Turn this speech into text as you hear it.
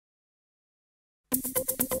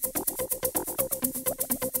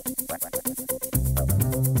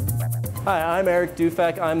Hi, I'm Eric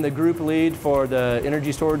Dufek. I'm the group lead for the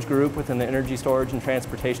energy storage group within the Energy Storage and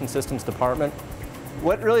Transportation Systems Department.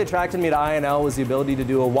 What really attracted me to INL was the ability to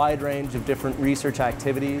do a wide range of different research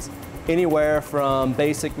activities, anywhere from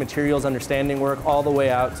basic materials understanding work all the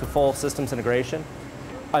way out to full systems integration.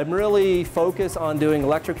 I'm really focused on doing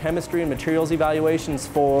electrochemistry and materials evaluations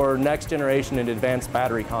for next generation and advanced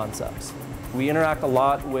battery concepts. We interact a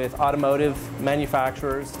lot with automotive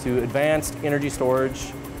manufacturers to advanced energy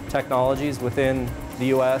storage technologies within the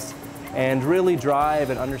US and really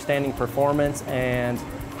drive at understanding performance and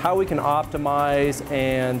how we can optimize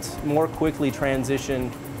and more quickly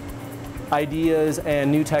transition ideas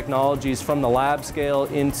and new technologies from the lab scale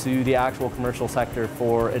into the actual commercial sector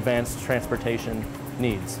for advanced transportation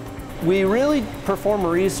needs. We really perform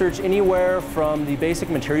research anywhere from the basic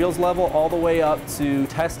materials level all the way up to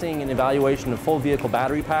testing and evaluation of full vehicle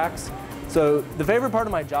battery packs. So the favorite part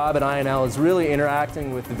of my job at INL is really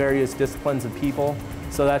interacting with the various disciplines of people.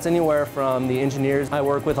 So that's anywhere from the engineers I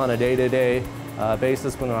work with on a day-to-day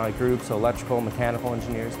basis within my group, so electrical and mechanical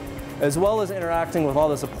engineers, as well as interacting with all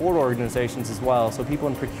the support organizations as well, so people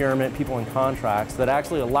in procurement, people in contracts that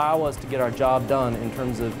actually allow us to get our job done in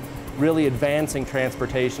terms of really advancing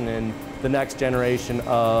transportation in the next generation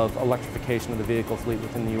of electrification of the vehicle fleet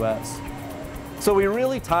within the US. So we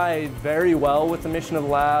really tie very well with the mission of the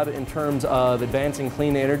lab in terms of advancing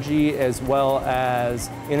clean energy as well as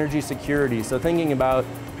energy security. So thinking about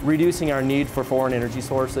reducing our need for foreign energy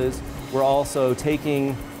sources, we're also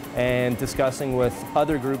taking and discussing with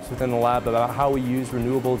other groups within the lab about how we use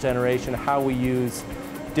renewable generation, how we use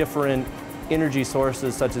different energy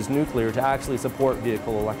sources such as nuclear to actually support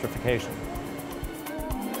vehicle electrification.